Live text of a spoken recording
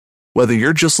Whether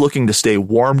you're just looking to stay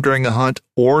warm during a hunt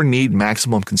or need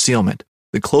maximum concealment,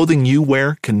 the clothing you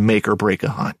wear can make or break a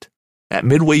hunt. At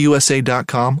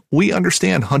MidwayUSA.com, we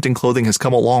understand hunting clothing has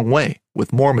come a long way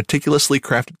with more meticulously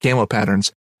crafted camo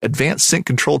patterns, advanced scent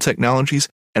control technologies,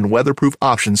 and weatherproof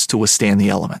options to withstand the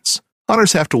elements.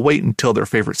 Hunters have to wait until their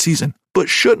favorite season, but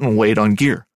shouldn't wait on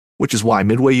gear, which is why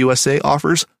Midway USA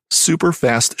offers super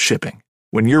fast shipping.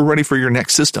 When you're ready for your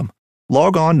next system,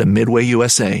 log on to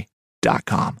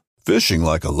MidwayUSA.com. Fishing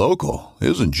like a local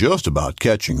isn't just about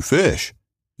catching fish.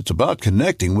 It's about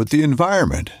connecting with the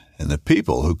environment and the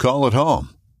people who call it home.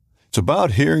 It's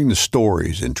about hearing the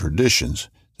stories and traditions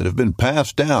that have been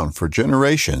passed down for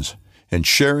generations and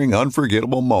sharing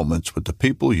unforgettable moments with the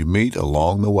people you meet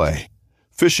along the way.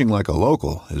 Fishing like a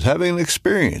local is having an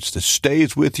experience that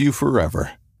stays with you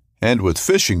forever. And with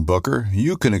Fishing Booker,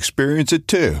 you can experience it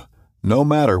too, no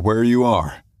matter where you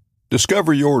are.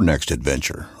 Discover your next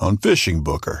adventure on Fishing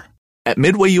Booker. At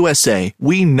Midway USA,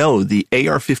 we know the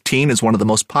AR-15 is one of the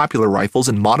most popular rifles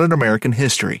in modern American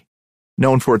history.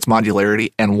 Known for its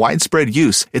modularity and widespread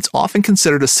use, it's often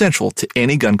considered essential to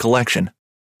any gun collection.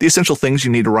 The essential things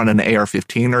you need to run an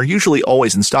AR-15 are usually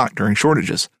always in stock during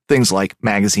shortages, things like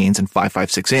magazines and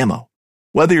 5.56 ammo.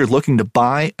 Whether you're looking to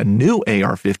buy a new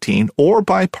AR-15 or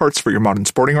buy parts for your modern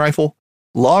sporting rifle,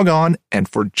 log on and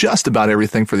for just about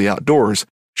everything for the outdoors,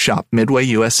 shop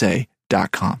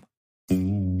MidwayUSA.com.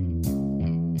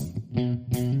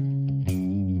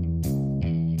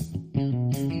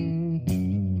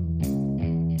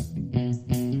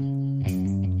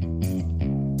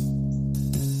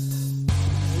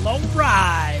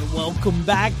 Alright, welcome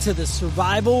back to the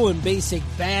Survival and Basic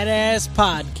Badass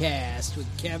Podcast with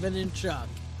Kevin and Chuck.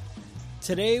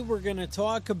 Today we're going to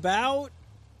talk about...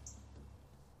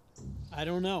 I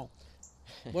don't know.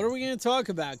 What are we going to talk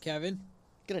about, Kevin?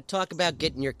 Going to talk about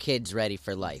getting your kids ready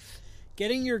for life.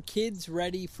 Getting your kids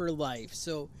ready for life.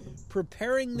 So,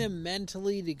 preparing them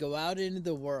mentally to go out into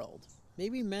the world.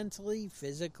 Maybe mentally,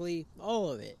 physically, all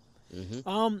of it.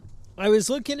 Mm-hmm. I was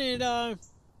looking at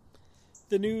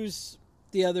the news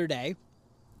the other day,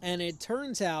 and it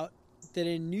turns out that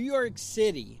in New York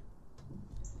City,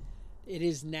 it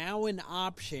is now an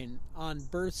option on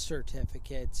birth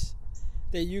certificates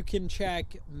that you can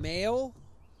check male,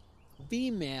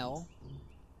 female,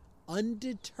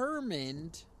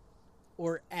 undetermined,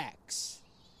 or X.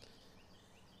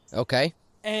 Okay.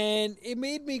 And it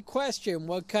made me question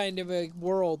what kind of a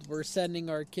world we're sending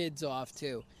our kids off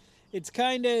to. It's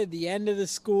kind of the end of the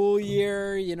school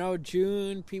year,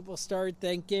 June, people start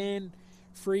thinking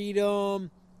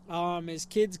freedom. As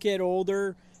kids get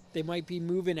older, they might be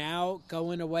moving out,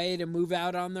 going away to move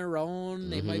out on their own.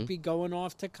 They might be going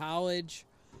off to college.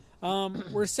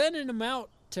 We're sending them out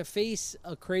to face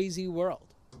a crazy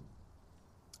world.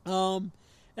 And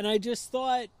I just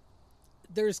thought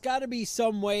there's got to be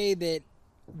some way that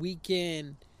we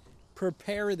can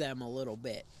prepare them a little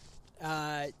bit.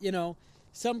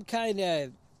 Some kind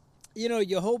of,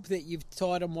 you hope that you've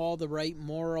taught them all the right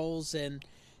morals and,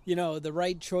 the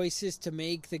right choices to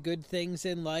make, the good things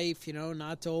in life,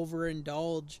 not to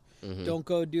overindulge. Mm-hmm. Don't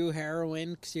go do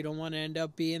heroin because you don't want to end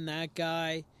up being that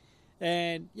guy.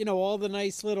 And, all the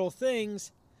nice little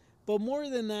things. But more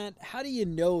than that, how do you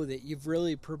know that you've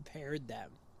really prepared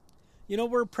them?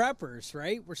 We're preppers,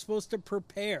 right? We're supposed to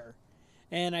prepare.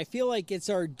 And I feel like it's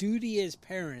our duty as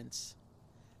parents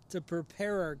to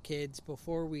prepare our kids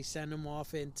before we send them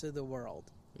off into the world.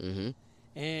 Mm-hmm.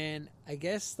 And I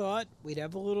guess thought we'd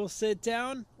have a little sit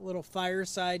down, a little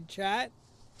fireside chat,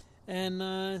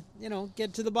 and,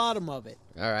 get to the bottom of it.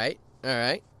 All right.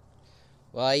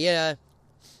 Well, yeah,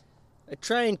 I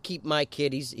try and keep my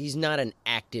kid, he's not an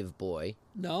active boy.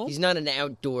 No? He's not an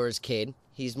outdoors kid.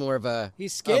 He's more of a...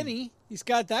 He's skinny. He's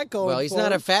got that going for him. Well, he's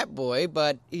not a fat boy,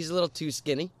 but he's a little too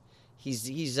skinny.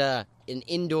 He's an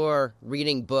indoor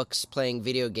reading books, playing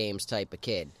video games type of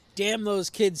kid. Damn those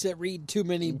kids that read too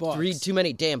many books. Read too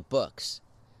many damn books.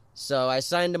 So I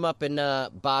signed him up in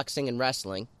boxing and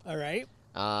wrestling. All right.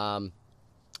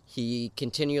 He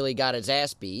continually got his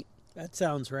ass beat. That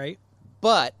sounds right.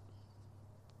 But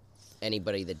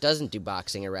anybody that doesn't do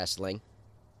boxing or wrestling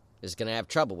is going to have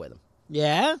trouble with him.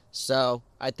 Yeah? So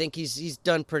I think he's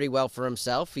done pretty well for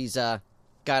himself. He's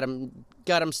got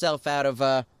himself out of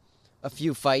a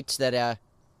few fights that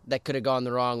could have gone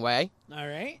the wrong way. All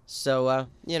right. So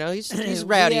he's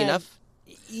rowdy enough.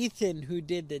 Ethan, who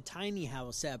did the Tiny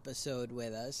House episode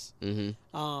with us,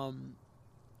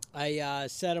 I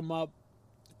set him up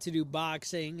to do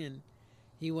boxing, and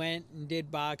he went and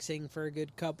did boxing for a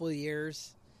good couple of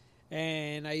years,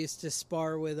 and I used to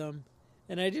spar with him,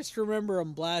 And I just remember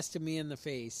him blasting me in the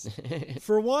face.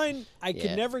 For one, I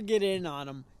could never get in on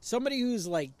him. Somebody who's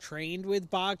like trained with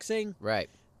boxing, Right.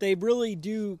 they really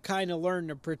do kind of learn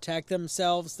to protect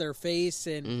themselves, their face,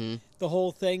 and the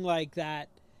whole thing like that.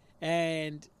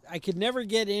 And I could never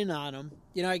get in on him.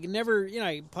 You know, I could never,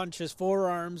 I punch his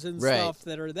forearms and stuff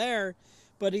that are there,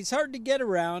 but he's hard to get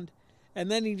around. And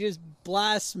then he just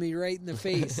blasts me right in the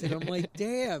face. And I'm like,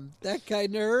 damn, that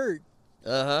kind of hurt.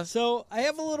 Uh-huh. So I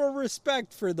have a little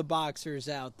respect for the boxers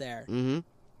out there. Mm-hmm.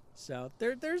 So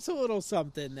there's a little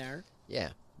something there. Yeah.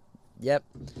 Yep.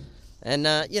 And,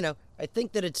 I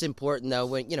think that it's important, though,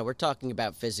 when, we're talking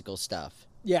about physical stuff.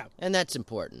 Yeah. And that's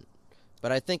important.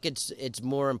 But I think it's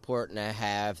more important to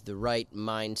have the right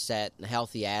mindset and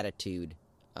healthy attitude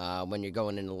when you're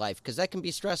going into life, because that can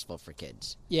be stressful for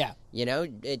kids. Yeah. You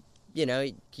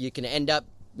can end up,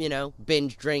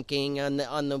 binge drinking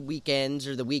on the weekends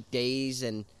or the weekdays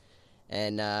and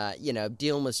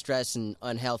dealing with stress in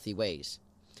unhealthy ways.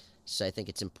 So I think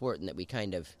it's important that we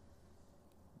kind of...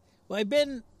 Well, I've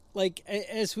been,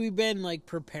 as we've been,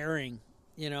 preparing,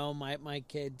 my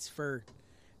kids for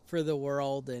the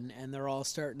world, and they're all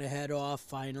starting to head off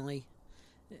finally.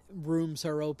 Rooms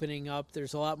are opening up.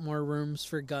 There's a lot more rooms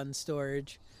for gun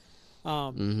storage.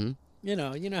 You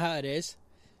know how it is.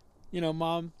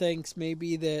 Mom thinks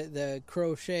maybe the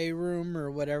crochet room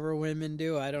or whatever women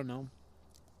do, I don't know.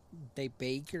 They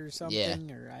bake or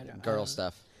something, or I don't Girl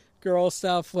stuff. Girl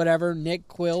stuff, whatever, knit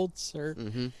quilts or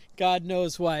God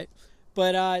knows what.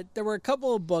 But there were a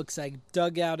couple of books I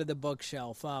dug out of the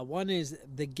bookshelf. One is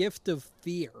The Gift of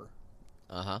Fear.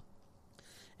 Uh-huh.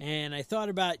 And I thought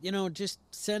about, just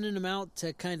sending them out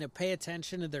to kind of pay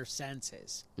attention to their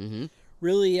senses. Mm-hmm.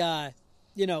 Really,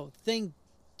 think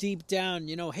deep down,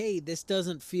 hey, this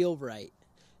doesn't feel right.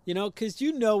 Because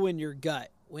in your gut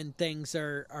when things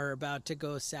are about to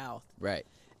go south. Right.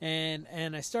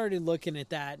 And I started looking at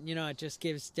that, and, it just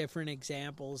gives different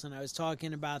examples. And I was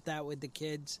talking about that with the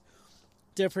kids,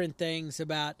 different things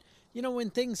about,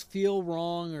 when things feel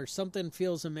wrong or something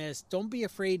feels amiss, don't be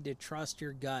afraid to trust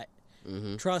your gut.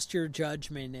 Mm-hmm. Trust your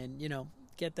judgment and,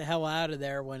 get the hell out of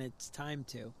there when it's time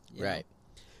to. Right.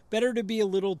 Better to be a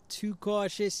little too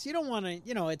cautious. You don't want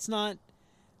to, it's not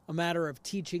a matter of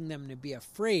teaching them to be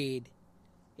afraid.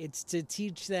 It's to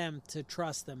teach them to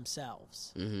trust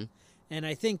themselves. Mm-hmm. And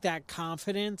I think that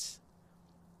confidence,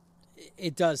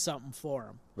 it does something for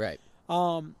them. Right.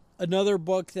 Another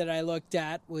book that I looked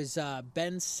at was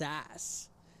Ben Sasse.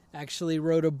 Actually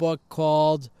wrote a book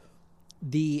called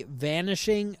The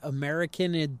Vanishing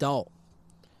American Adult.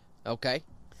 Okay.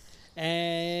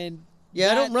 And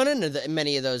I don't run into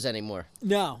many of those anymore.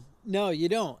 No, you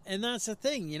don't. And that's the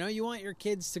thing, you want your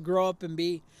kids to grow up and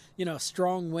be,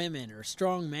 strong women or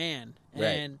strong man.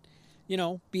 And,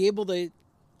 be able to,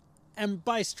 and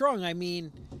by strong, I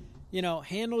mean,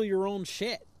 handle your own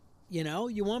shit.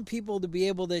 You want people to be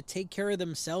able to take care of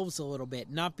themselves a little bit,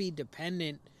 not be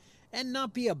dependent and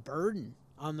not be a burden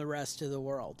on the rest of the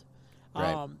world.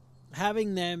 Right.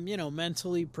 Having them,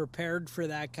 mentally prepared for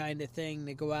that kind of thing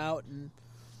to go out and,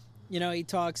 he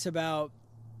talks about,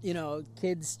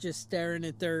 kids just staring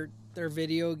at their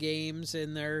video games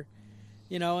and their,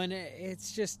 and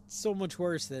it's just so much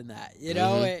worse than that.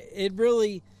 It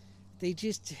really, they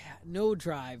just, no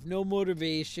drive, no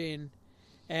motivation.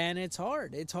 And it's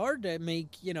hard. It's hard to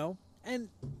make, and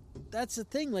that's the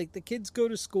thing. The kids go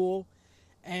to school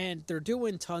and they're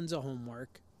doing tons of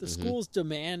homework. The schools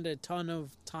demand a ton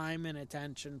of time and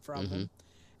attention from them.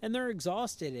 And they're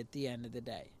exhausted at the end of the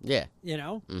day. Yeah.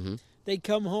 They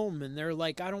come home and they're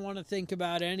like, I don't want to think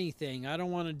about anything. I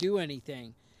don't want to do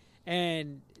anything.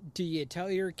 And do you tell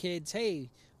your kids, hey,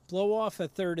 blow off a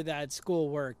third of that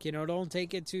schoolwork, don't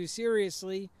take it too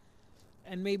seriously.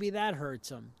 And maybe that hurts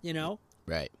them,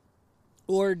 Right.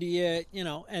 Or do you,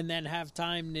 and then have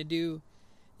time to do,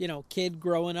 kid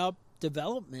growing up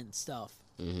development stuff.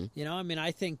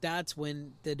 I think that's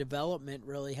when the development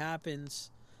really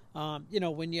happens,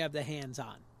 when you have the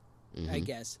hands-on, I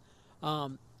guess.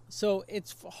 So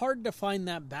it's hard to find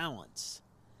that balance.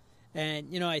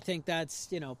 And, I think that's,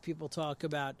 people talk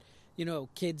about,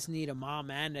 kids need a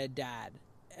mom and a dad.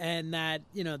 And that,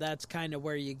 that's kind of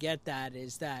where you get that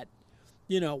is that,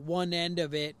 one end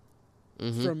of it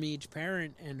from each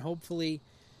parent. And hopefully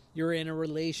you're in a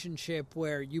relationship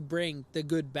where you bring the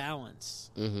good balance,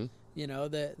 the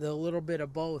little bit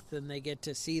of both, and they get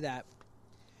to see that.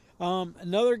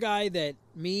 Another guy that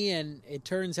me and it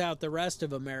turns out the rest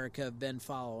of America have been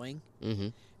following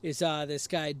is this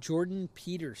guy, Jordan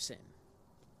Peterson.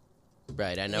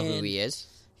 Right, I know who he is.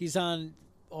 He's on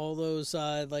all those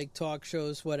talk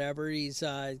shows, whatever. He's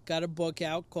got a book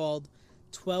out called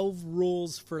 12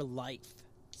 Rules for Life.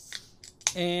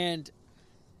 And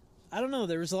I don't know,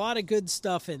 there's a lot of good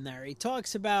stuff in there. He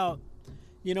talks about,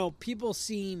 people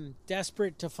seem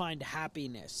desperate to find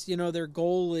happiness. Their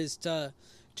goal is to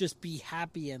just be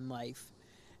happy in life.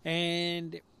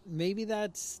 And maybe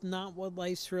that's not what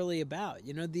life's really about.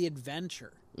 The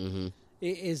adventure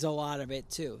is a lot of it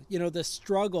too. The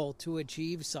struggle to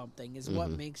achieve something is what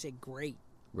makes it great.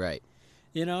 Right.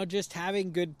 Just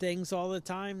having good things all the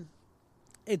time,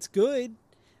 it's good.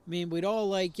 I mean, we'd all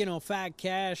like, fat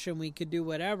cash and we could do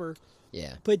whatever.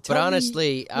 Yeah. But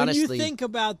honestly, when you think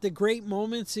about the great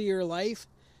moments of your life,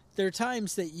 there are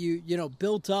times that you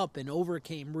built up and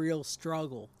overcame real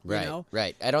struggle. Right,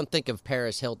 right. I don't think of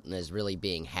Paris Hilton as really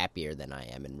being happier than I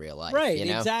am in real life. Right,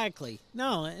 exactly.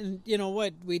 No, and you know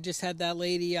what? We just had that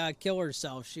lady kill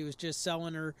herself. She was just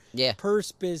selling her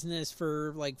purse business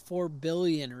for like $4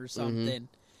 billion or something.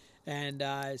 And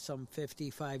some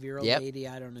 55-year-old lady,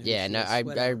 I don't know. Yeah, no,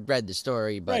 I read the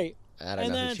story, but I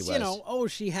don't know who she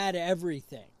was. She had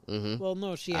everything. Well,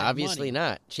 no, she had obviously money.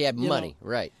 Not. She had money,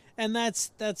 right? And that's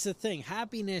the thing.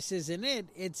 Happiness isn't it.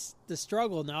 It's the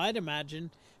struggle. Now, I'd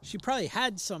imagine she probably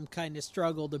had some kind of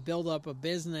struggle to build up a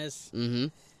business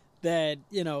that,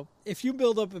 if you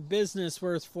build up a business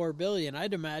worth $4 billion,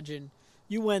 I'd imagine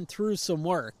you went through some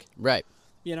work. Right.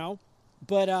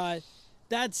 But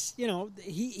that's,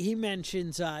 he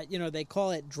mentions, they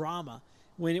call it drama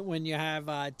when you have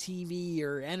TV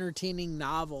or entertaining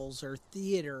novels or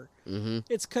theater.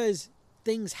 It's because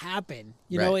things happen.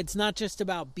 It's not just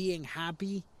about being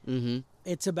happy.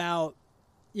 It's about,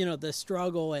 the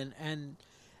struggle and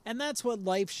that's what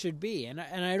life should be. And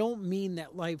I don't mean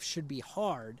that life should be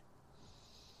hard.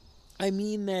 I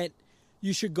mean that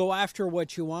you should go after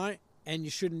what you want and you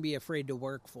shouldn't be afraid to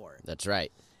work for it. That's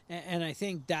right. And I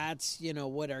think that's,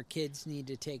 what our kids need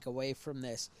to take away from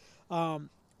this.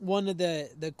 One of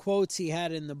the quotes he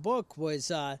had in the book was,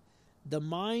 the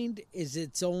mind is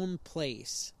its own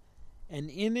place, and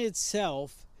in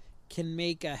itself can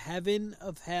make a heaven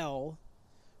of hell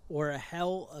or a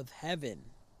hell of heaven.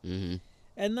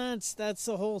 And that's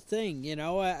the whole thing,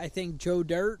 I think Joe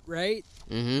Dirt, right?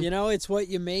 It's what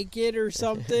you make it or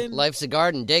something. Life's a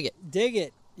garden, dig it. Dig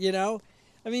it,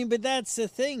 I mean, but that's the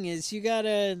thing is you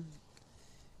gotta.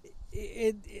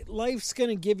 Life's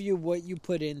gonna give you what you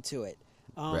put into it.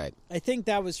 Right. I think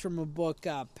that was from a book,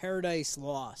 Paradise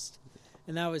Lost,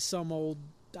 and that was some old,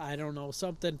 I don't know,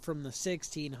 something from the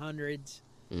 1600s.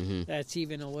 That's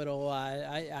even a little.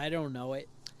 I don't know it,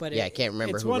 but I can't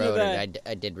remember who wrote it.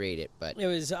 I did read it, but it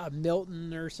was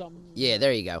Milton or something. Yeah,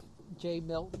 there you go. J.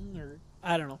 Milton, or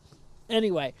I don't know.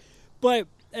 Anyway, but.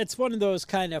 It's one of those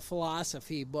kind of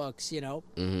philosophy books,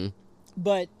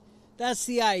 But that's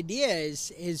the idea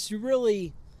is you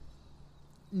really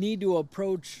need to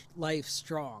approach life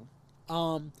strong.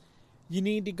 You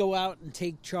need to go out and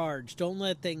take charge. Don't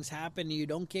let things happen to you.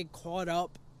 Don't get caught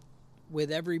up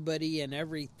with everybody and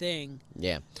everything.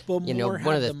 Yeah. But more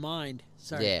have the mind.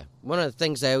 Sorry. Yeah. One of the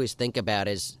things I always think about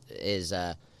is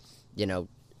they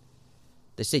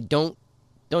say don't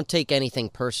take anything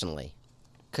personally.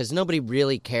 Because nobody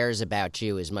really cares about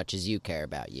you as much as you care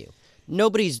about you.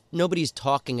 Nobody's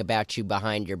talking about you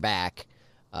behind your back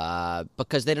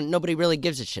because nobody really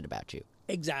gives a shit about you.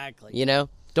 Exactly.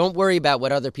 Don't worry about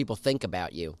what other people think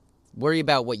about you. Worry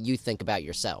about what you think about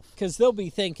yourself. Because they'll be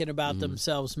thinking about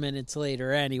themselves minutes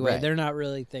later anyway. Right. They're not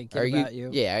really thinking about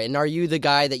you. Yeah, and are you the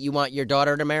guy that you want your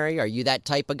daughter to marry? Are you that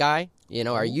type of guy?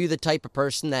 Are you the type of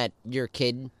person that your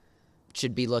kid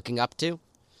should be looking up to?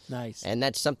 Nice. And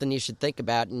that's something you should think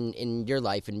about in your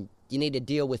life. And you need to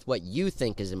deal with what you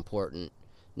think is important,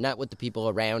 not what the people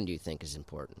around you think is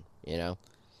important, I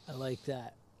like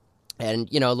that. And,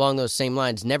 along those same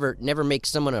lines, never make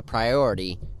someone a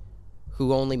priority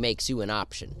who only makes you an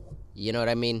option. You know what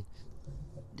I mean?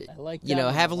 I like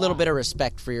that. Have a little bit of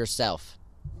respect for yourself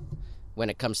when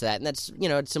it comes to that. And that's,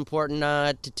 it's important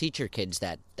to teach your kids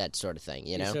that sort of thing,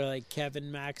 These are like Kevin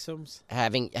Maxims?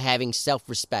 Having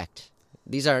self-respect.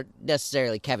 These aren't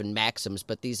necessarily Kevin Maxims,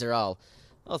 but these are all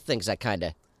things I kind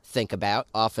of think about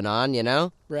off and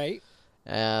on, Right.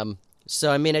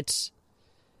 So I mean, it's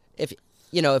if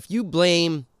you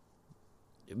blame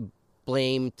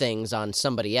things on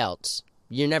somebody else,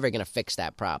 you're never going to fix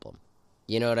that problem.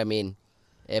 You know what I mean?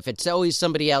 If it's always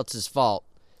somebody else's fault,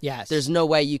 yes, there's no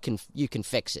way you can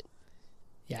fix it.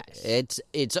 Yes,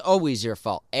 it's always your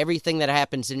fault. Everything that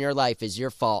happens in your life is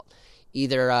your fault,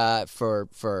 either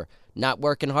for not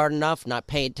working hard enough, not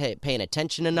paying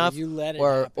attention enough, you let it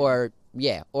happen.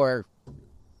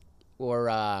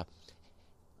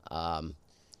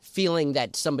 Feeling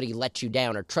that somebody let you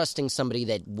down or trusting somebody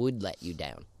that would let you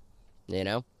down.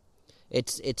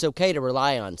 it's okay to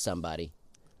rely on somebody,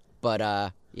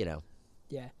 but you know.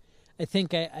 Yeah. I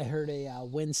think I heard a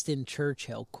Winston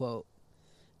Churchill quote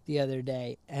the other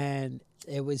day, and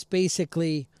it was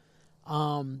basically,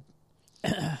 I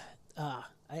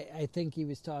think he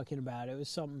was talking about, it was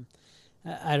something,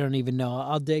 I don't even know.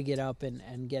 I'll dig it up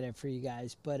and get it for you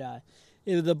guys. But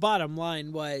the bottom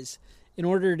line was, in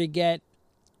order to get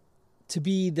to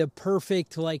be the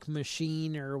perfect like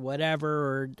machine or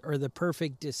whatever, or the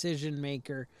perfect decision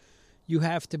maker, you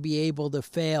have to be able to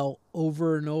fail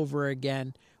over and over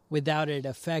again without it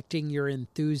affecting your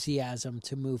enthusiasm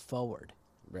to move forward.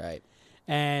 Right.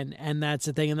 And that's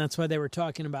the thing, and that's why they were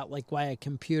talking about like why a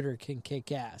computer can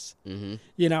kick ass. Mm-hmm.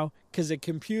 You know, because a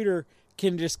computer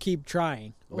can just keep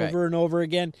trying over Right. and over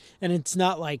again, and it's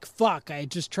not like, fuck, I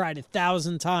just tried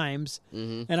 1,000 times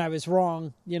Mm-hmm. and I was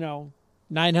wrong,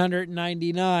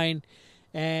 999,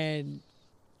 and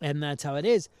that's how it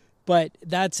is. But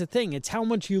that's the thing, it's how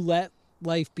much you let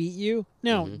life beat you.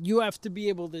 Now, you have to be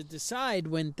able to decide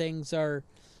when things are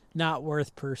not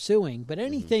worth pursuing, but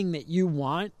anything that you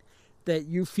want, that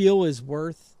you feel is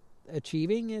worth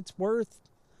achieving, it's worth,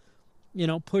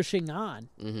 pushing on.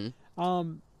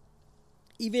 Mm-hmm.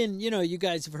 Even, you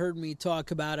guys have heard me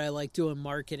talk about, I like doing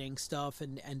marketing stuff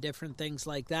and different things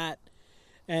like that.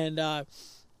 And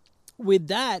with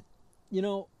that,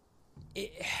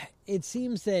 it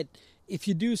seems that if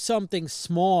you do something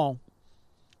small,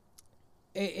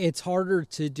 it's harder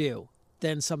to do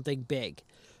than something big.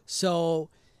 So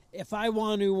if I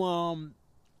want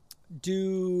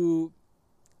to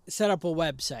set up a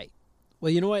website,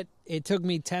 well, you know what? It took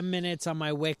me 10 minutes on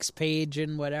my Wix page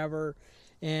and whatever,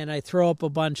 and I throw up a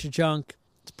bunch of junk.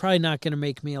 It's probably not going to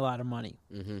make me a lot of money.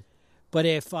 Mm-hmm. But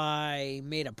if I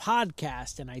made a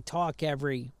podcast and I talk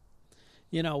every,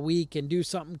 week and do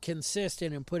something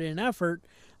consistent and put in effort,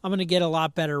 I'm going to get a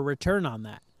lot better return on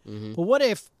that. Mm-hmm. But what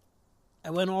if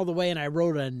I went all the way and I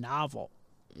wrote a novel?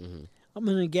 Mm-hmm. I'm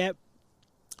going to get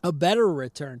a better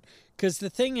return. Because the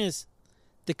thing is,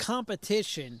 the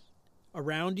competition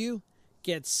around you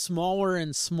gets smaller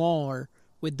and smaller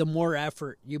with the more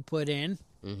effort you put in.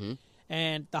 Mm-hmm.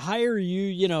 And the higher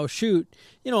you, shoot,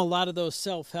 a lot of those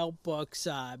self-help books,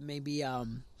 maybe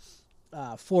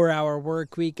 4-Hour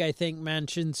Work Week, I think,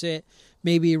 mentions it.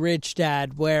 Maybe Rich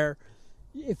Dad, where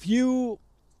if you,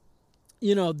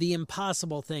 the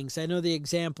impossible things. I know the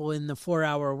example in the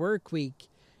 4-Hour Work Week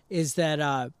is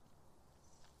that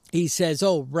he says,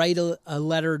 write a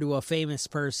letter to a famous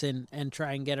person and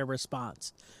try and get a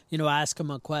response. Ask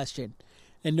them a question.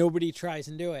 And nobody tries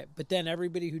and do it. But then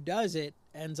everybody who does it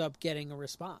ends up getting a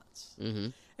response. Mm-hmm.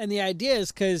 And the idea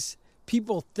is because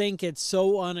people think it's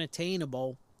so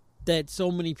unattainable that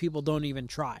so many people don't even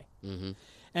try. Mm-hmm.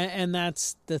 And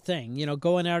that's the thing.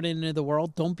 Going out into the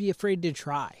world, don't be afraid to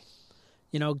try.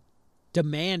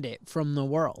 Demand it from the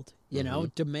world.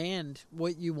 Demand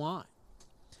what you want.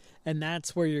 And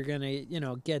that's where you're going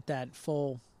to, get that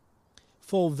full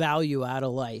value out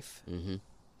of life. Mm-hmm.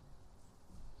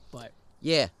 But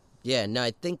Yeah. No,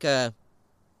 I think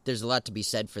there's a lot to be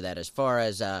said for that. As far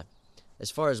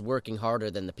as working harder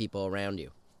than the people around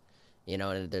you,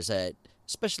 and there's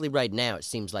especially right now, it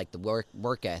seems like the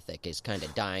work ethic is kind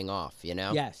of dying off.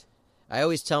 yes, I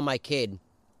always tell my kid,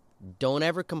 don't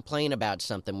ever complain about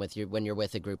something when you're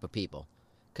with a group of people,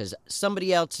 because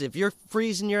somebody else, if you're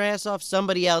freezing your ass off,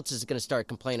 somebody else is going to start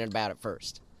complaining about it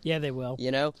first. yeah, they will.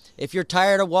 If you're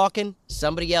tired of walking,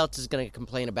 somebody else is going to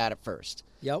complain about it first.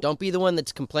 Yep. Don't be the one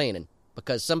that's complaining,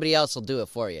 because somebody else will do it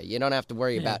for you. You don't have to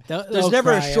worry about it. There's There's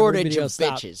never a shortage of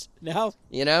bitches. No,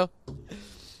 You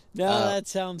that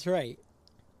sounds right.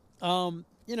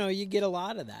 You get a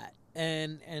lot of that,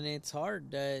 and it's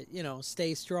hard to,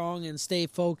 stay strong and stay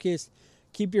focused,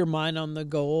 keep your mind on the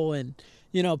goal. And,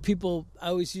 people, I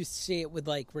always used to say it with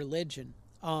like religion.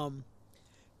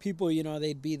 People,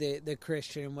 they'd be the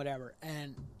Christian and whatever,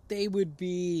 and they would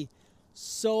be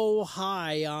so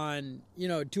high on,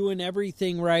 doing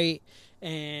everything right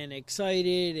and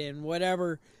excited and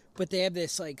whatever, but they have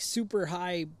this like super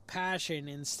high passion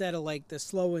instead of like the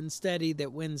slow and steady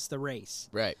that wins the race.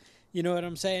 Right. You know what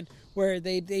I'm saying? Where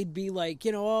they'd be like,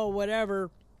 whatever,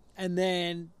 and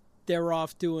then they're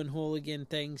off doing hooligan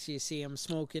things. You see them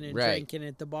smoking and Right. drinking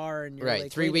at the bar, and you're Right.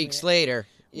 like, 3 wait a weeks minute. later,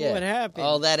 yeah, What happened?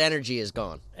 all that energy is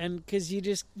gone. And because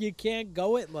you can't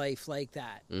go at life like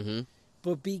that. Mm-hmm.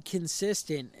 But be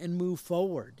consistent and move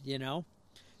forward,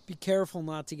 Be careful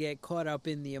not to get caught up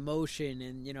in the emotion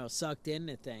and, sucked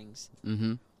into things.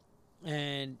 Mm-hmm.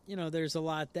 And, there's a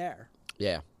lot there.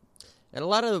 Yeah. And a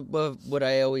lot of what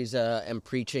I always am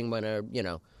preaching when,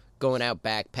 going out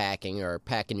backpacking or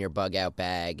packing your bug out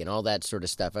bag and all that sort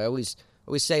of stuff, I always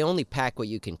say only pack what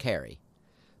you can carry.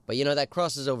 But, you know, that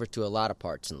crosses over to a lot of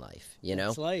parts in life, you know?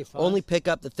 That's life, huh? Only pick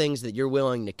up the things that you're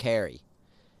willing to carry.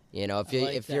 You know,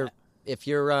 if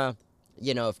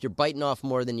you're biting off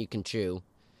more than you can chew,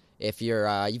 if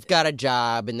you've got a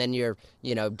job and then you're,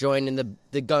 you know, joining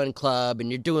the gun club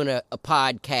and you're doing a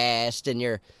podcast and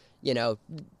you're, you know,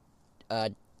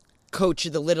 coach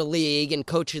of the Little League and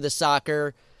coach of the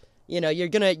soccer, you know, you're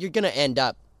gonna end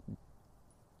up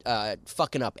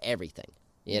fucking up everything,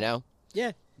 you know?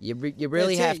 Yeah. You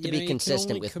really That's have it. to You be know,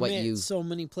 consistent you with can what only you... commit so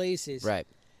many places. Right.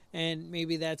 And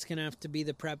maybe that's going to have to be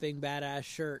the prepping badass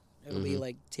shirt. It'll be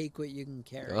like, take what you can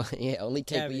carry. Yeah, only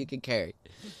take what Kevin. you can carry.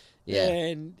 Yeah.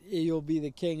 And you'll be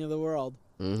the king of the world.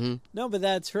 Mm-hmm. No, but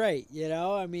that's right. You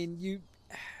know, I mean,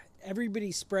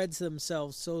 everybody spreads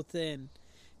themselves so thin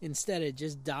instead of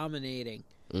just dominating,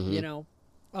 you know.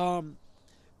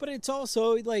 But it's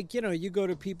also like, you know, you go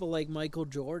to people like Michael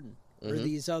Jordan or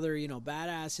these other, you know,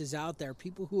 badasses out there,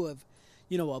 people who have,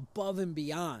 you know, above and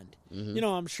beyond. You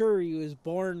know, I'm sure he was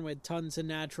born with tons of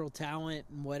natural talent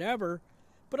and whatever,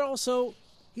 but also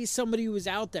he's somebody who was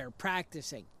out there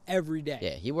practicing every day.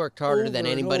 Yeah, he worked harder than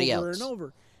anybody over else. And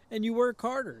over. And you work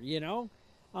harder, you know.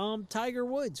 Tiger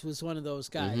Woods was one of those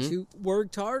guys who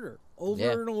worked harder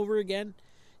over and over again.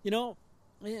 You know,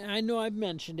 I know I've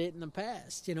mentioned it in the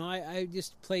past. You know, I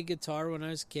just play guitar when I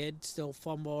was a kid, still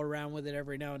fumble around with it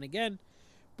every now and again.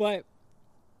 But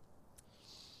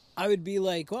I would be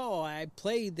like, oh, I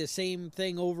played the same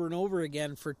thing over and over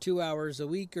again for 2 hours a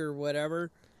week or whatever.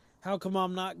 How come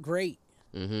I'm not great?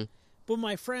 But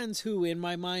my friends who, in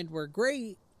my mind, were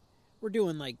great, were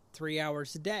doing like 3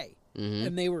 hours a day.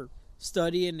 And they were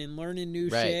studying and learning new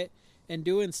shit and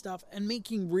doing stuff and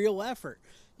making real effort.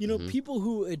 You know, people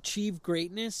who achieve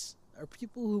greatness are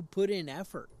people who put in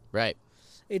effort. Right.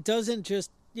 It doesn't just,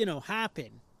 you know,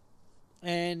 happen.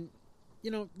 And,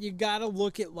 you know, you got to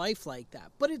look at life like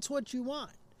that. But it's what you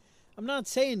want. I'm not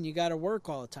saying you got to work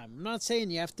all the time. I'm not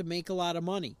saying you have to make a lot of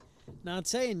money. Not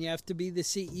saying you have to be the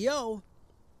CEO.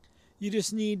 You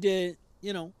just need to,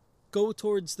 you know, go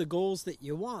towards the goals that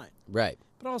you want. Right.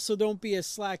 But also don't be a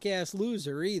slack-ass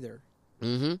loser either.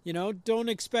 Mm-hmm. You know, don't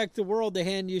expect the world to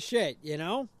hand you shit, you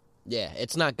know? Yeah,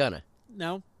 it's not gonna.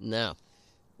 No.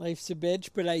 Life's a bitch,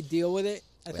 but I deal with it.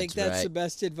 I think that's right. the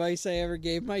best advice I ever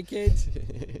gave my kids.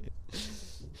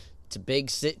 It's a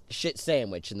big shit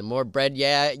sandwich, and the more bread you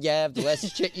have, the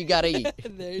less shit you gotta eat.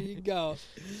 There you go.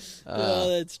 Oh,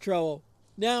 that's trouble.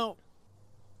 Now...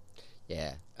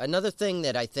 Yeah. Another thing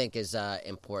that I think is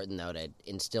important, though, to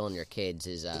instill in your kids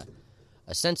is a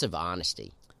sense of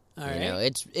honesty. All you right. know,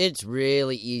 it's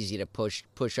really easy to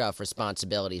push off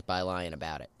responsibilities by lying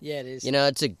about it. Yeah, it is. You know,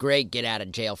 it's a great get out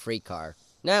of jail free card.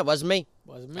 No, it wasn't me.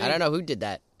 Wasn't me. I don't know who did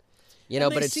that. You know,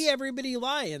 and but they it's see everybody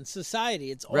lie in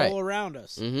society. It's all Right. around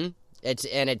us. Mm-hmm.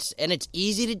 It's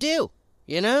easy to do.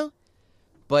 You know,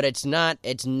 but it's not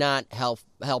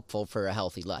helpful for a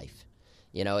healthy life.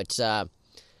 You know, it's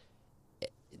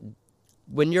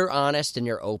when you're honest and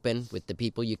you're open with the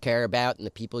people you care about and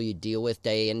the people you deal with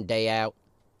day in, day out,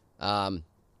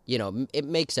 you know, it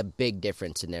makes a big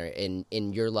difference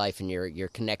in your life and your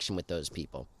connection with those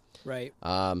people. Right.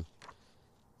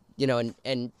 You know,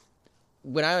 and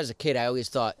when I was a kid, I always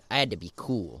thought I had to be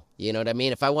cool. You know what I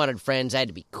mean? If I wanted friends, I had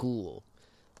to be cool.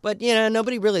 But, you know,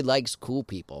 nobody really likes cool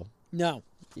people. No.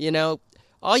 You know,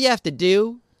 all you have to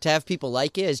do to have people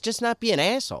like you is just not be an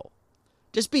asshole.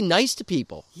 Just be nice to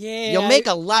people. Yeah. You'll make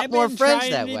a lot I've more been friends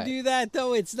trying that to way. do that,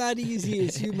 though. It's not easy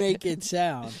as you make it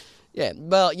sound. Yeah,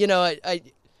 well, you know,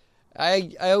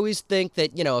 I always think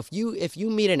that, you know, if you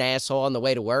meet an asshole on the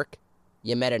way to work,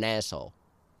 you met an asshole.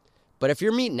 But if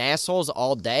you're meeting assholes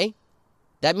all day,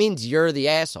 that means you're the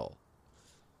asshole.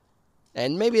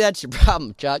 And maybe that's your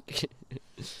problem, Chuck.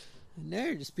 And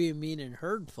they're just being mean and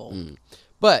hurtful.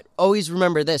 But always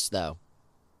remember this, though.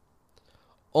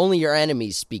 Only your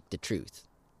enemies speak the truth.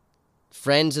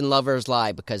 Friends and lovers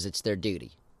lie because it's their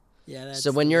duty. Yeah. That's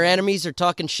So when your enemies are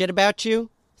talking shit about you,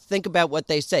 think about what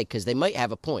they say, because they might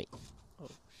have a point. Oh,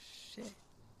 shit.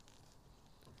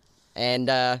 And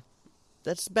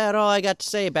that's about all I got to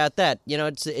say about that. You know,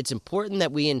 it's important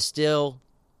that we instill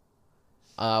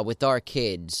with our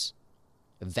kids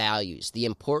values, the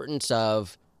importance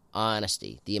of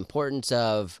honesty, the importance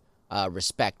of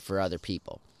respect for other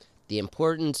people, the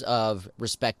importance of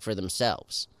respect for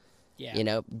themselves. Yeah. You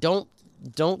know, don't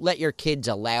let your kids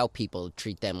allow people to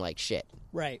treat them like shit.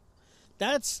 Right.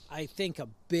 That's, I think, a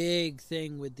big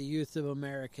thing with the youth of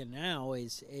America now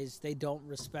is they don't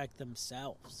respect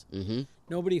themselves. Mm-hmm.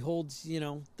 Nobody holds, you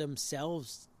know,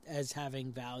 themselves as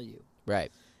having value.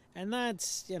 Right. And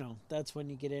that's, you know, that's when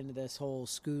you get into this whole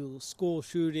school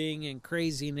shooting and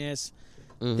craziness.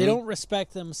 They don't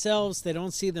respect themselves. They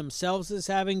don't see themselves as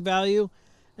having value.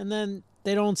 And then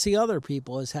they don't see other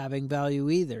people as having value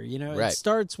either. You know, Right. It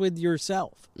starts with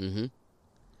yourself. Mm-hmm.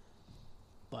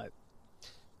 But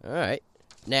All right.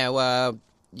 Now,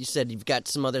 you said you've got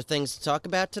some other things to talk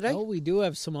about today? we do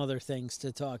have some other things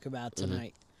to talk about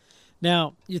tonight.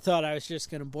 Now, you thought I was just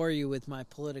going to bore you with my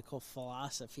political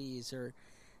philosophies or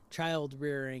child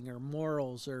rearing or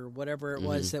morals or whatever it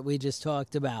was that we just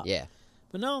talked about. Yeah.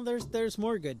 But no, there's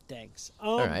more good things.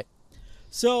 All right.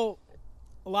 So,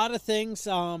 a lot of things.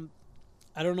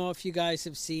 I don't know if you guys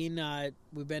have seen.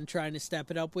 We've been trying to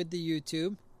step it up with the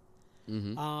YouTube.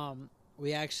 Mm-hmm.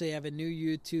 We actually have a new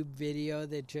YouTube video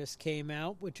that just came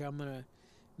out, which I'm going to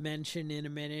mention in a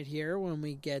minute here when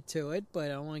we get to it. But I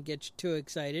don't want to get you too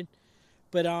excited.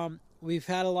 But we've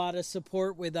had a lot of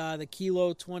support with the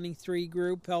Kilo 23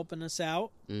 group helping us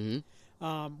out.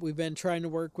 Mm-hmm. We've been trying to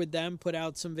work with them, put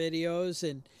out some videos,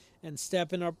 and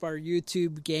stepping up our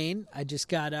YouTube game. I just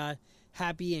got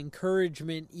happy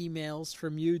encouragement emails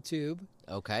from YouTube,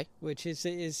 Okay. which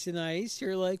is nice.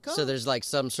 You're like, oh, So there's like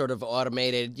some sort of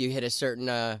automated, you hit a certain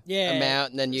Yeah.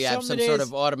 amount, and then you have Some some it sort is.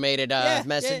 of automated yeah,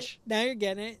 message? yeah, now you're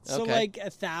getting it. So Okay. like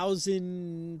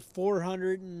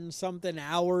 1,400 and something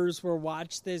hours were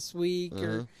watched this week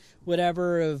or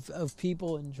whatever of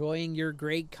people enjoying your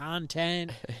great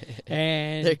content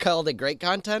and They called it great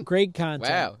content? great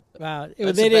content. Wow. That's They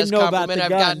the didn't best know about compliment the I've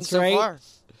gotten guns, so right? far.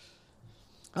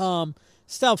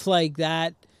 Stuff like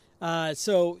that.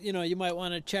 So, you might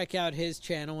want to check out his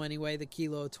channel anyway, the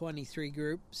Kilo 23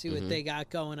 group, see what they got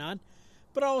going on.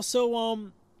 But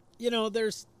also,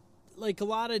 there's like a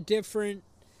lot of different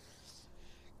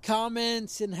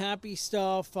comments and happy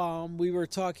stuff. We were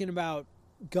talking about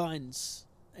guns,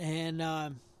 and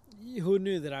who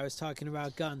knew that I was talking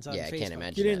about guns on Yeah, I Facebook? can't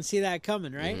imagine You didn't that. see that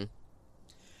coming, right?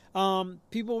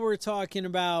 People were talking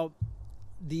about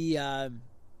the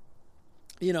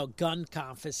gun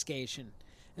confiscation,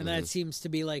 and that seems to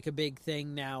be like a big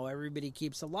thing now. Everybody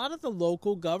keeps, a lot of the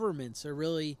local governments are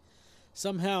really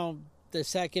somehow the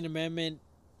Second Amendment,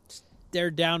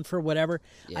 they're down for whatever.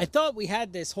 Yeah. I thought we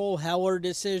had this whole Heller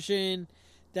decision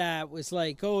that was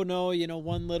like, oh no,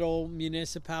 one little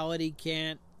municipality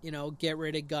can't get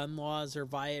rid of gun laws or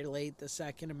violate the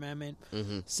Second Amendment.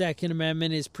 Second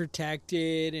Amendment is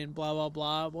protected and blah blah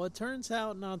blah. Well, it turns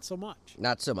out not so much.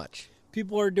 Not so much.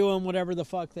 People are doing whatever the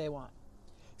fuck they want.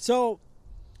 So,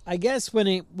 I guess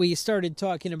when we started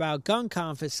talking about gun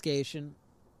confiscation,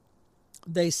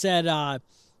 they said, I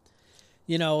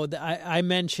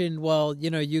mentioned, well,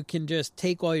 you can just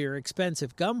take all your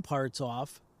expensive gun parts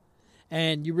off,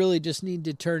 and you really just need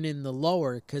to turn in the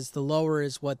lower, because the lower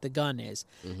is what the gun is.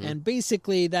 And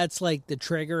basically, that's like the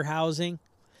trigger housing,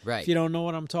 Right. if you don't know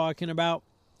what I'm talking about.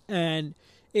 And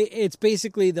it's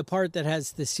basically the part that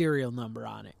has the serial number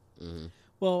on it.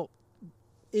 Well,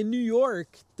 in New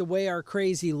York, the way our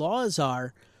crazy laws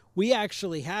are, we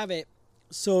actually have it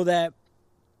so that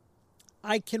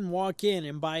I can walk in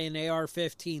and buy an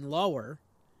AR-15 lower,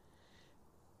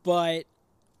 but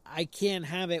I can't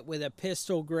have it with a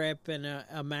pistol grip and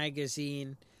a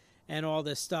magazine and all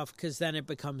this stuff, because then it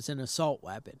becomes an assault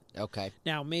weapon. Okay.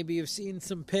 Now, maybe you've seen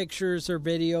some pictures or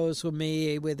videos with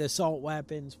me with assault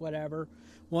weapons, whatever.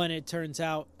 One, it turns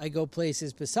out I go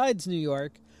places besides New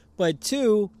York. But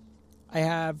two, I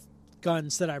have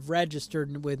guns that I've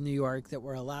registered with New York that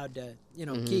we're allowed to,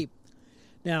 keep.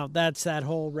 Now, that's that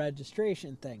whole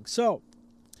registration thing. So,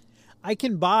 I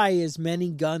can buy as many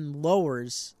gun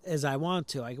lowers as I want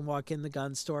to. I can walk in the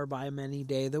gun store, buy them any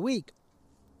day of the week.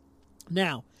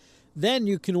 Now, then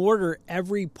you can order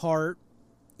every part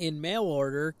in mail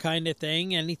order kind of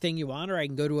thing, anything you want, or I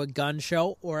can go to a gun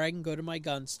show, or I can go to my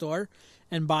gun store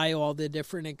and buy all the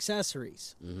different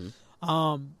accessories.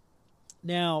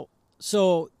 Now,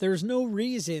 so there's no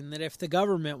reason that if the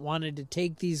government wanted to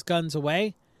take these guns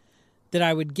away, that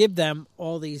I would give them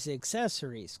all these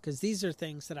accessories, because these are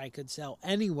things that I could sell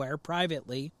anywhere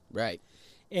privately Right.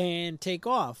 and take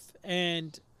off.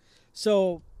 And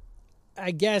so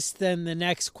I guess then the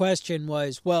next question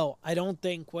was, well, I don't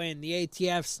think when the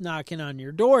ATF's knocking on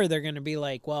your door, they're going to be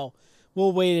like, well,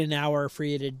 we'll wait an hour for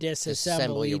you to disassemble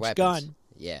Assemble your each weapons. gun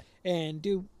Yeah. and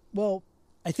do, well,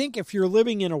 I think if you're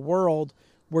living in a world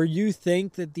where you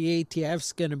think that the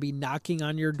ATF's going to be knocking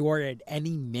on your door at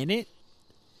any minute,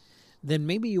 then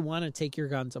maybe you want to take your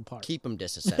guns apart. Keep them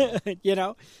disassembled.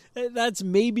 That's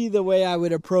maybe the way I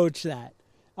would approach that.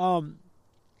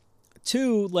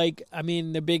 Two,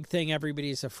 the big thing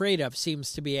everybody's afraid of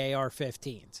seems to be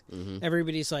AR-15s.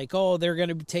 Everybody's like, oh, they're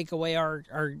going to take away our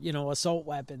assault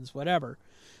weapons, whatever.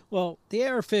 Well, the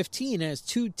AR-15 has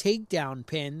 2 takedown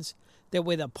pins that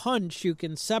with a punch you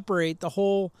can separate the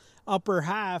whole upper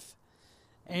half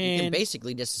and you can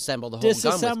basically disassemble the whole gun with 2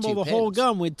 disassemble the whole pins.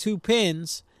 gun with 2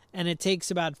 pins, and it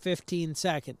takes about 15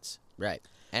 seconds. Right.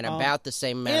 And about the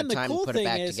same amount And of time the cool to put thing it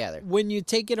back is, together. when you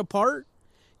take it apart,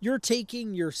 you're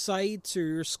taking your sights or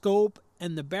your scope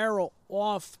and the barrel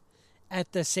off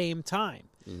at the same time.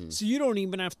 So you don't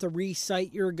even have to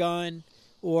re-sight your gun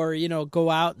or, go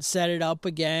out and set it up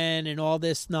again and all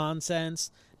this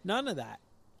nonsense. None of that.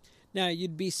 Now,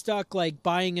 you'd be stuck like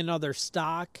buying another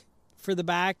stock for the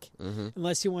back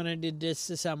unless you wanted to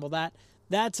disassemble that.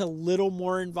 That's a little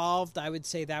more involved. I would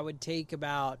say that would take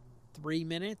about 3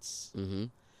 minutes.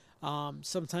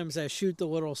 Sometimes I shoot the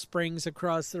little springs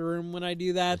across the room when I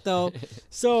do that, though.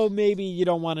 So maybe you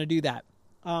don't want to do that.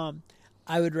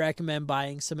 I would recommend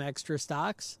buying some extra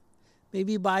stocks.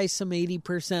 Maybe buy some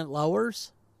 80%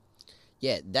 lowers.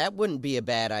 Yeah, that wouldn't be a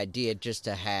bad idea just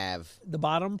to have The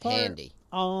bottom part. handy.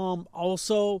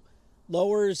 Also,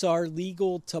 lowers are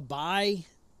legal to buy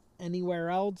anywhere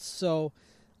else. So,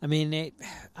 I mean,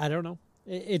 I don't know.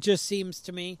 It just seems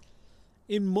to me,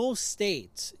 in most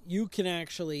states, you can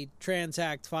actually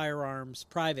transact firearms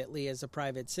privately as a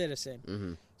private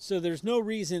citizen. So there's no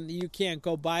reason that you can't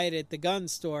go buy it at the gun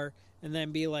store and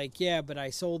then be like, yeah, but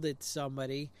I sold it to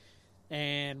somebody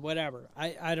and whatever.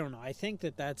 I don't know. I think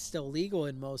that that's still legal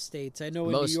in most states. I know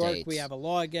in Most New York states. we have a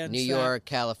law against New that. York,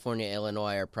 California,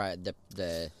 Illinois are the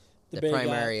big,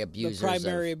 primary abusers. The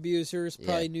primary of, abusers,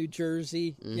 probably Yeah. New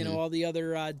Jersey, all the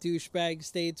other douchebag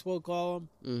states, we'll call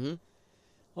them.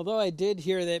 Although I did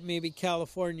hear that maybe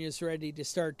California's ready to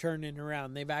start turning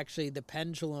around. They've actually, the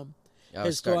pendulum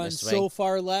has starting gone to swing. so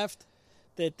far left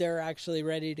that they're actually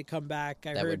ready to come back.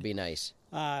 I That heard, would be nice.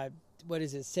 what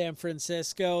is it, San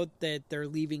Francisco, that they're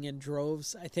leaving in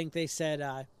droves. I think they said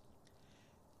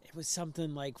it was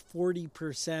something like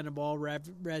 40% of all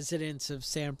residents of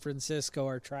San Francisco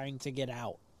are trying to get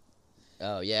out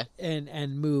Oh, yeah?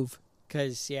 and move.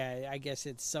 Because, yeah, I guess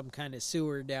it's some kind of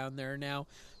sewer down there now.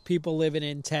 People living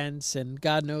in tents and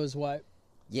God knows what.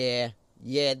 Yeah.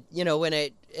 Yeah, when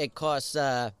it costs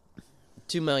 $2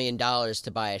 million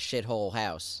to buy a shithole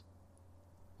house,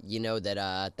 you know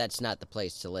that that's not the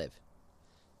place to live.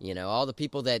 All the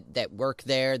people that work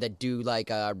there, that do like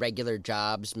regular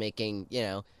jobs, making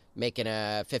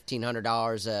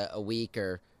 $1,500 a week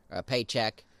or a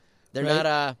paycheck, they're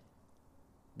Right.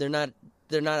 they're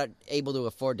not able to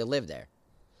afford to live there.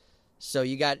 So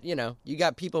you got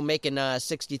people making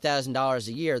 $60,000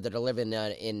 a year that are living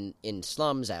in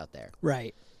slums out there.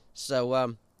 Right.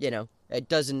 So it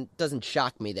doesn't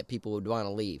shock me that people would want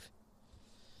to leave.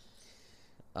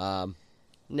 Now,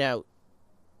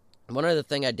 one other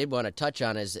thing I did want to touch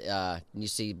on is you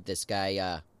see this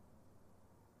guy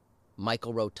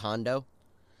Michael Rotondo.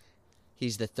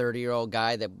 He's the 30-year-old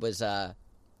guy that was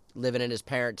living in his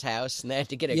parents' house, and they had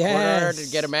to get a court order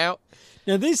to get him out.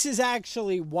 Now, this is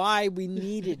actually why we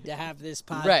needed to have this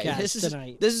podcast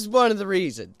tonight. This is one of the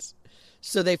reasons.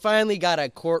 So they finally got a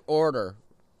court order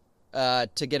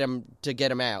to get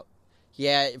him out.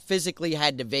 Yeah, physically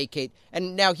had to vacate.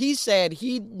 And now he said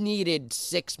he needed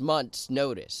 6 months'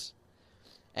 notice.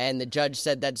 And the judge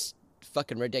said that's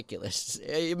fucking ridiculous.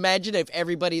 Imagine if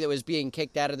everybody that was being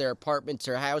kicked out of their apartments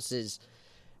or houses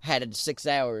had a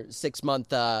 6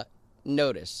 month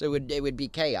notice. It would be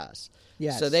chaos.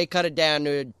 Yes. So they cut it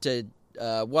down to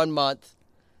 1 month,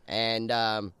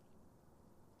 and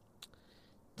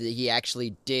he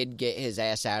actually did get his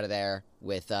ass out of there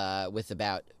with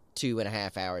about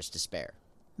 2.5 hours to spare.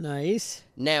 Nice.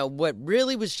 Now, what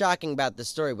really was shocking about the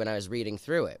story when I was reading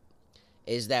through it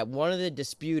is that one of the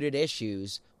disputed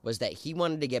issues was that he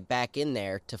wanted to get back in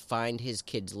there to find his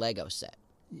kid's Lego set.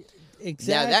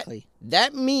 Exactly. Now,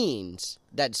 that means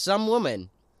that some woman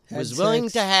Had was willing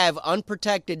sex. to have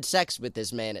unprotected sex with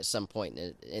this man at some point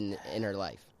in her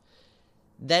life.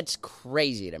 That's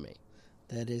crazy to me.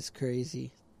 That is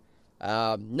crazy.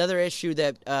 Another issue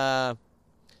that I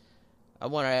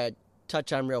want to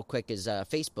touch on real quick is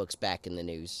Facebook's back in the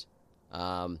news.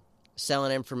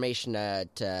 Selling information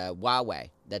to Huawei.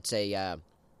 That's a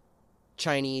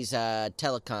Chinese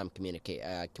telecom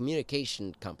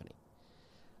communication company.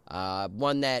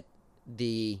 One that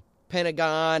the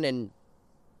Pentagon and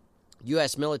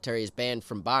U.S. military is banned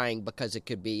from buying because it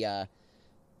could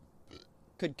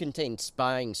contain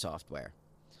spying software.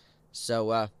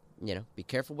 So, be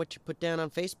careful what you put down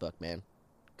on Facebook, man,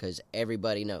 because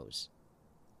everybody knows.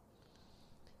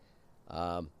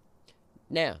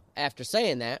 Now, after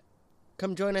saying that,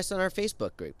 come join us on our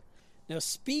Facebook group. Now,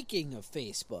 speaking of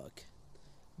Facebook,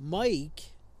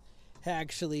 Mike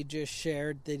actually just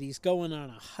shared that he's going on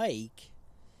a hike,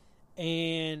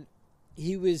 and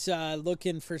he was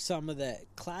looking for some of the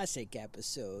classic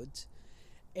episodes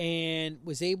and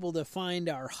was able to find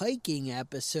our hiking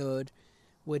episode,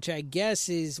 which I guess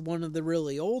is one of the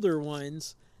really older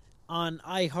ones, on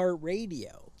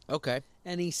iHeartRadio. Okay.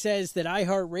 And he says that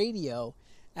iHeartRadio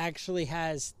actually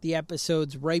has the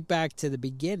episodes right back to the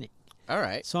beginning. All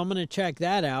right. So I'm going to check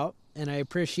that out, and I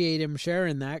appreciate him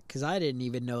sharing that because I didn't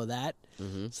even know that.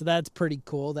 Mm-hmm. So that's pretty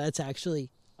cool. That's actually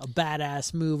a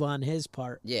badass move on his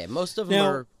part. Yeah, most of them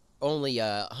are only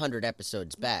 100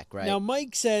 episodes back, right? Now,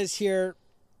 Mike says here,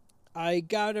 I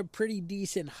got a pretty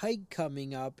decent hike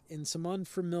coming up in some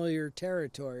unfamiliar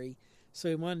territory, so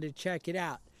he wanted to check it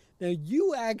out. Now,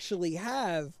 you actually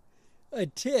have a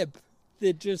tip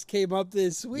that just came up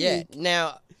this week. Yeah,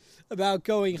 now... about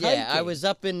going hiking. Yeah, I was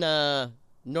up in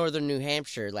northern New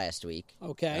Hampshire last week.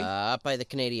 Okay. Up by the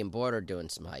Canadian border doing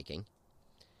some hiking.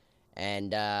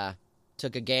 And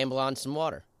took a gamble on some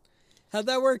water. How'd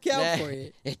that work out for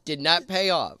you? It did not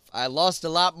pay off. I lost a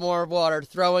lot more water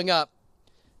throwing up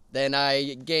than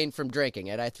I gained from drinking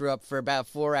it. I threw up for about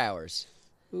 4 hours.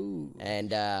 Ooh.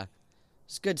 And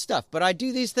it's good stuff. But I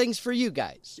do these things for you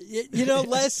guys. You know,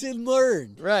 lesson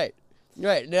learned. Right.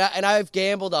 Right. And I've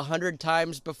gambled 100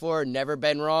 times before and never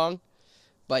been wrong.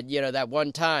 But, you know, that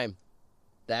one time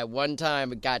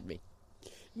it got me.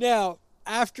 Now,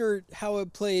 after how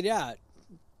it played out,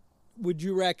 would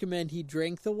you recommend he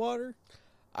drink the water?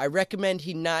 I recommend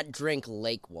he not drink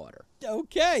lake water.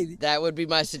 Okay. That would be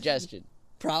my suggestion.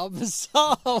 Problem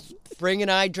solved. Bring an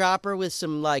eyedropper with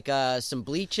some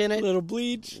bleach in A it. little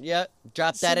bleach. Yep.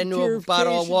 Drop that Some into a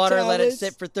bottle of water, let it tablets.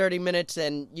 sit for 30 minutes,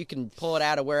 and you can pull it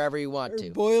out of wherever you want Or to.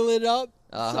 boil it up.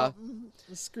 Uh-huh.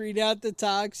 Screen out the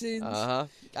toxins. Uh-huh.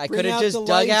 I Bring could have out just the dug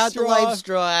life out the straw. life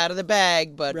straw out of the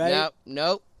bag, but Right.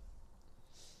 nope.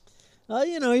 Well,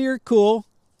 you know, you're cool.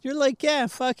 You're like, yeah,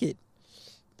 fuck it.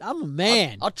 I'm a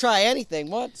man. I'll try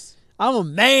anything once. I'm a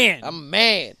man. I'm a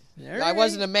man. All I right.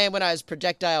 wasn't a man when I was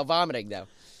projectile vomiting, though.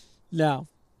 No,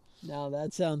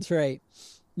 that sounds right.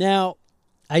 Now,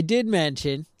 I did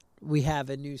mention we have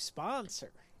a new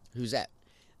sponsor. Who's that?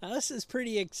 Now, this is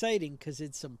pretty exciting because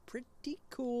it's some pretty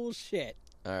cool shit.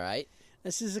 All right.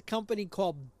 This is a company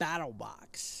called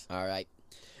BattleBox. All right.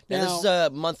 Now, Now, this is a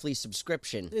monthly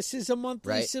subscription. This is a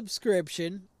monthly Right.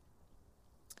 subscription,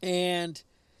 and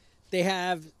they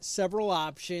have several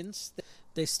options.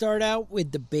 They start out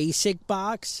with the basic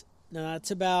box. Now,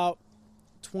 that's about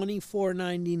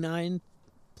 $24.99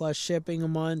 plus shipping a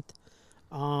month.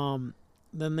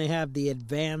 Then they have the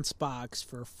advanced box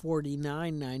for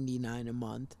 $49.99 a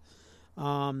month.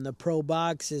 The Pro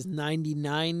box is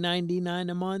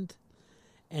 $99.99 a month.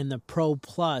 And the Pro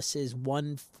Plus is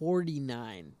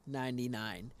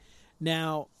 $149.99.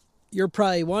 Now, you're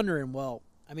probably wondering, well,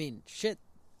 I mean, shit,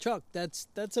 Chuck, that's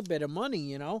a bit of money,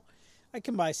 you know? I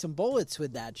can buy some bullets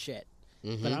with that shit.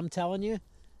 Mm-hmm. But I'm telling you,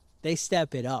 they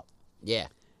step it up. Yeah.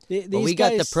 These Well, we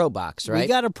got the guys- Pro Box, right? We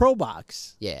got a Pro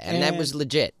Box. Yeah, and that was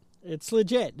legit. It's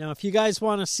legit. Now, if you guys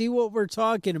want to see what we're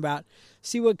talking about,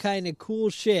 see what kind of cool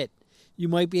shit you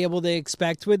might be able to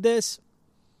expect with this,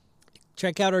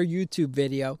 check out our YouTube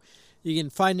video. You can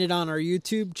find it on our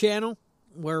YouTube channel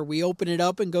where we open it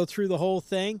up and go through the whole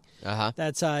thing. Uh-huh.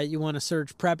 That's you want to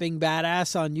search Prepping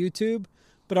Badass on YouTube.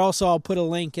 But also I'll put a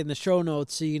link in the show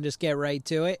notes so you can just get right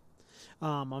to it.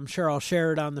 I'm sure I'll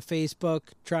share it on the Facebook,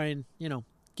 try and,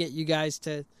 get you guys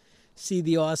to see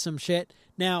the awesome shit.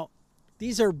 Now,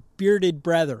 these are bearded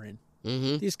brethren.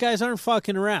 Mm-hmm. These guys aren't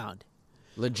fucking around.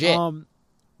 Legit.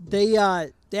 They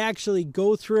actually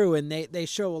go through and they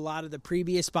show a lot of the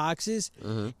previous boxes,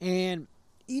 and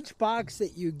each box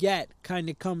that you get kind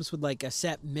of comes with like a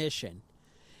set mission,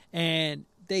 and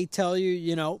they tell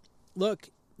you, look,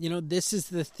 this is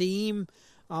the theme.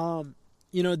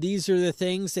 These are the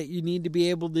things that you need to be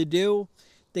able to do.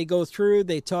 They go through,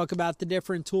 they talk about the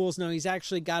different tools. Now, he's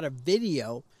actually got a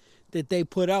video that they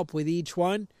put up with each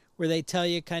one where they tell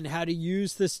you kind of how to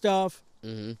use the stuff,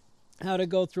 how to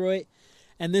go through it.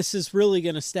 And this is really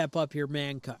going to step up your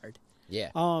man card.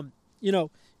 Yeah.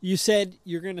 You said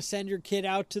you're going to send your kid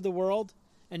out to the world,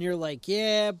 and you're like,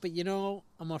 yeah, but,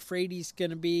 I'm afraid he's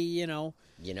going to be,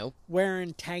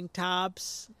 wearing tank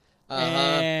tops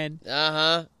and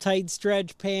tight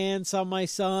stretch pants on my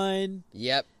son.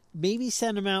 Yep. Maybe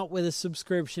send him out with a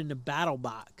subscription to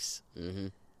BattleBox. Mm-hmm.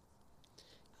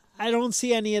 I don't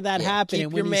see any of that happening keep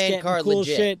when your he's man getting card cool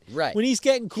legit. shit. Right. When he's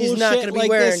getting cool He's not shit gonna be like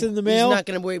wearing, this in the mail, he's not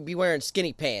going to be wearing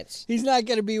skinny pants. he's not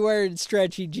going to be wearing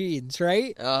stretchy jeans,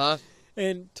 right? Uh-huh.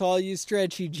 And to all you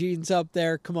stretchy jeans up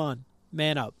there, come on,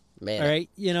 man up. Man all up. right?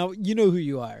 You know who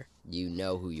you are. You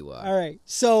know who you are. All right.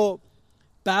 So,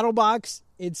 BattleBox,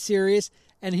 it's serious.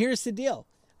 And here's the deal.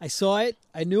 I saw it.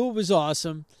 I knew it was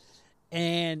awesome.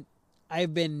 And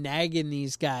I've been nagging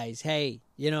these guys. Hey,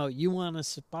 you want to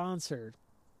sponsor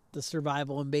the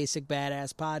Survival and Basic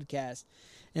Badass podcast.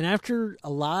 And after a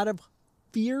lot of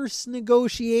fierce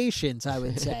negotiations, I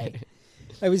would say,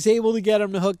 I was able to get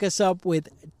them to hook us up with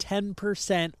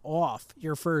 10% off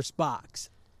your first box.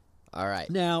 All right.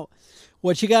 Now,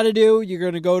 what you got to do, you're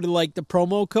going to go to like the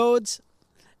promo codes,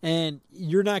 and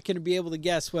you're not going to be able to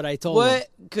guess what I told them. What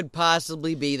could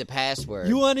possibly be the password?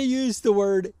 You want to use the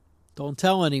word, don't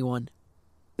tell anyone,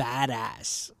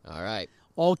 badass. All right.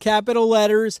 All capital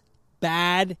letters,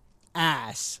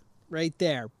 badass. Right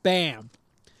there. Bam.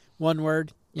 One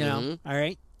word, All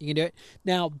right. You can do it.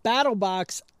 Now,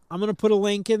 BattleBox, I'm going to put a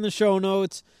link in the show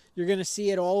notes. You're going to see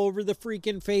it all over the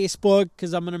freaking Facebook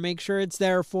because I'm going to make sure it's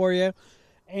there for you.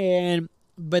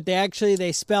 But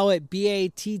they spell it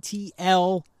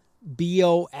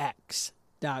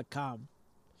BATTLBOX.com.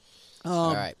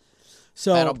 All right.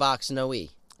 So BattleBox, no E.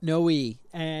 No E.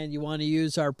 And you want to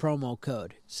use our promo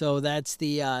code. So that's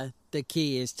the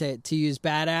key is to use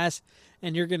badass.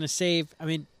 And you're going to save,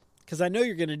 because I know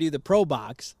you're going to do the Pro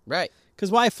Box. Right.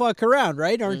 Because why fuck around,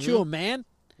 right? Aren't you a man?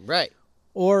 Right.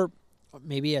 Or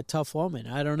maybe a tough woman.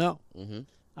 I don't know. Mm-hmm.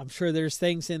 I'm sure there's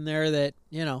things in there that,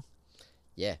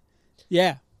 Yeah.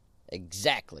 Yeah.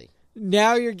 Exactly.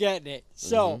 Now you're getting it.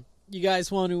 So you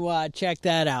guys want to check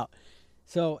that out.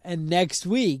 So, and next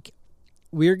week,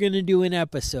 we're going to do an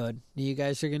episode. You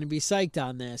guys are going to be psyched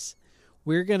on this.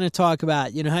 We're going to talk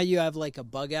about, how you have like a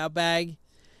bug out bag?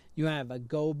 You have a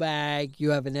go bag.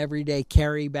 You have an everyday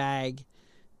carry bag.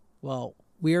 Well,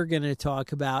 we're going to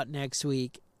talk about next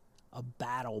week a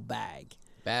battle bag.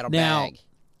 Battle now, bag.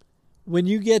 When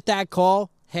you get that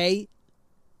call, hey,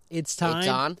 it's time. It's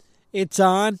on. It's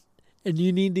on, and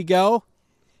you need to go.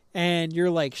 And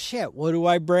you're like, shit, what do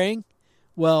I bring?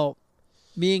 Well,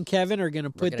 me and Kevin are going to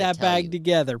put that bag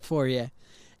together for you.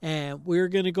 And we're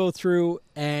going to go through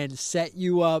and set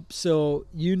you up so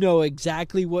you know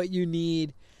exactly what you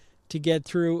need to get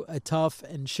through a tough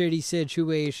and shitty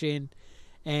situation.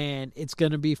 And it's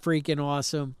going to be freaking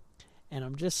awesome. And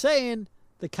I'm just saying,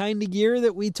 the kind of gear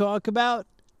that we talk about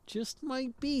just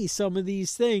might be some of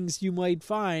these things you might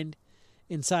find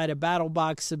inside a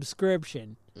BattleBox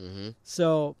subscription. Mm-hmm.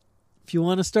 So if you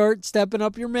want to start stepping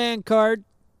up your man card,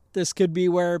 this could be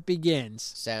where it begins.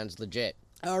 Sounds legit.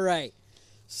 All right.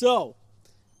 So,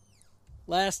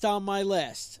 last on my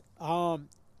list.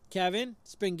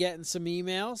 Kevin's been getting some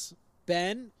emails.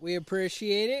 Ben, we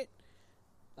appreciate it.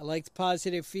 I like the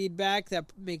positive feedback. That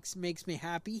makes me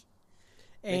happy.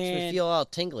 Makes me feel all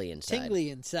tingly inside. Tingly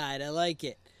inside. I like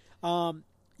it.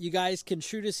 You guys can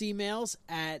shoot us emails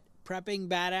at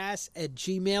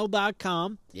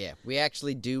preppingbadass@gmail.com. Yeah, we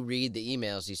actually do read the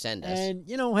emails you send us. And,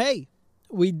 hey,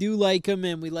 we do like them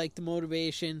and we like the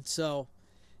motivation. So,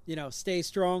 stay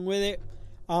strong with it.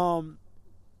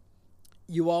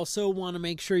 You also want to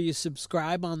make sure you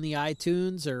subscribe on the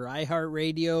iTunes or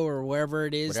iHeartRadio or wherever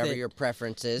it is. Whatever your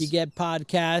preference is. You get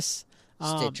podcasts.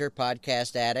 Stitcher,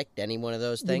 Podcast Addict, any one of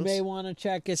those things. You may want to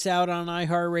check us out on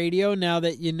iHeartRadio now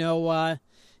that you know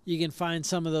you can find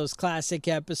some of those classic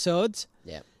episodes.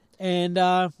 Yeah. And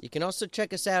you can also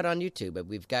check us out on YouTube.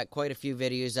 We've got quite a few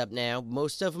videos up now.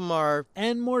 Most of them are...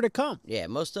 And more to come. Yeah,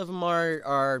 most of them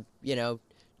are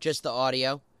just the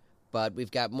audio. But we've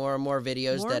got more and more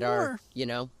videos are,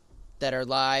 that are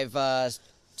live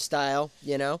style,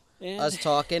 and us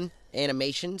talking,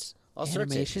 animations. All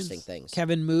sorts of interesting things.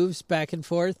 Kevin moves back and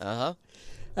forth. Uh-huh.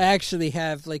 I actually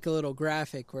have like a little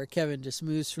graphic where Kevin just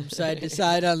moves from side to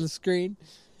side on the screen.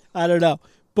 I don't know.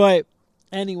 But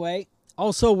anyway,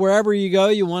 also wherever you go,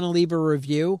 you want to leave a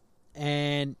review.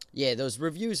 And yeah, those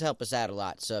reviews help us out a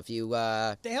lot. So if you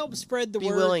they help spread the word.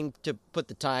 Be willing to put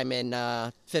the time in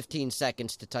 15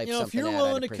 seconds to type something out. If you're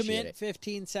willing to commit it.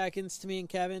 15 seconds to me and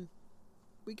Kevin,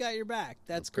 we got your back.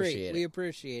 That's great. We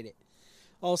appreciate it.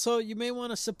 Also, you may want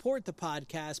to support the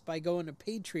podcast by going to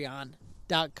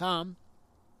patreon.com.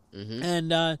 Mm-hmm.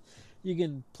 And you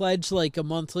can pledge like a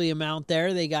monthly amount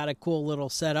there. They got a cool little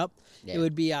setup. Yeah. It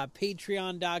would be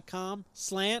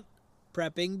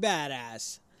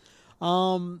patreon.com/preppingbadass.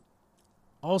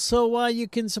 Also, you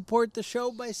can support the show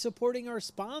by supporting our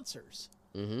sponsors.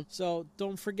 Mm-hmm. So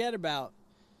don't forget about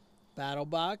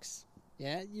BattleBox.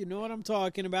 Yeah, you know what I'm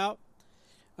talking about.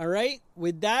 All right,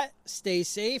 with that, stay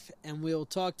safe, and we'll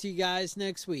talk to you guys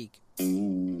next week.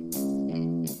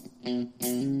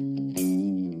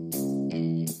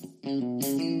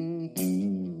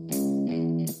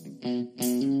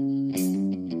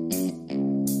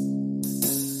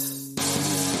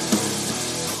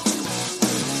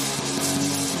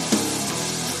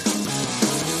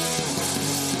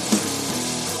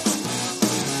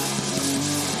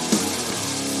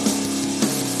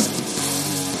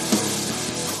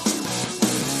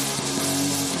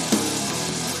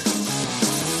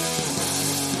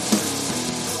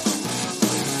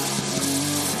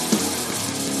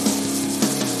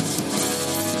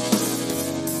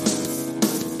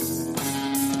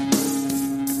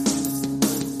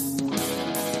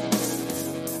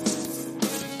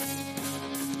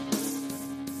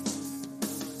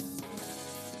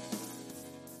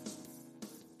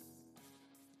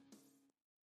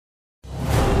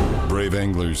 Brave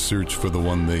anglers search for the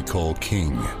one they call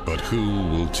king, but who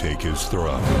will take his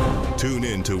throne? Tune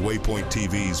in to Waypoint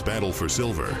TV's Battle for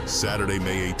Silver, Saturday,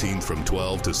 May 18th from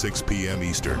 12 to 6 p.m.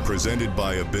 Eastern. Presented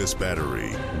by Abyss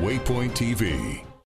Battery. Waypoint TV.